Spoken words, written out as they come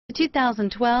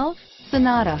2012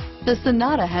 Sonata. The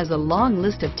Sonata has a long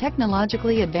list of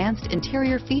technologically advanced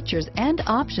interior features and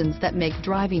options that make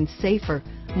driving safer,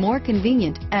 more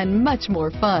convenient, and much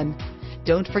more fun.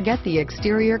 Don't forget the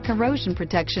exterior corrosion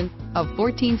protection, a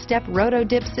 14-step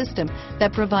roto-dip system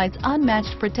that provides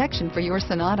unmatched protection for your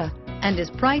Sonata and is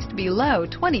priced below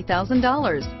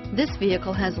 $20,000. This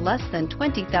vehicle has less than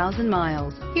 20,000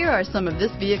 miles. Here are some of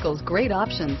this vehicle's great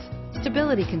options: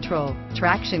 stability control,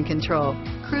 traction control,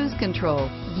 cruise control,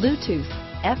 Bluetooth,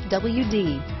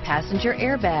 FWD, passenger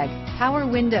airbag, power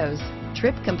windows,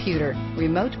 trip computer,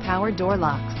 remote power door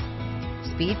locks,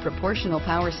 speed proportional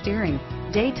power steering,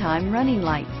 daytime running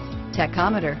lights,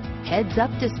 tachometer,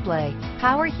 heads-up display,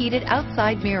 power heated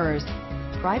outside mirrors,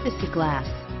 privacy glass.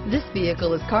 This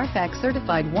vehicle is CARFAX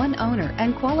certified one owner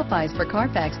and qualifies for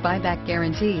CARFAX buyback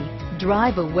guarantee.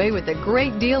 Drive away with a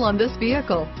great deal on this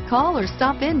vehicle. Call or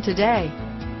stop in today.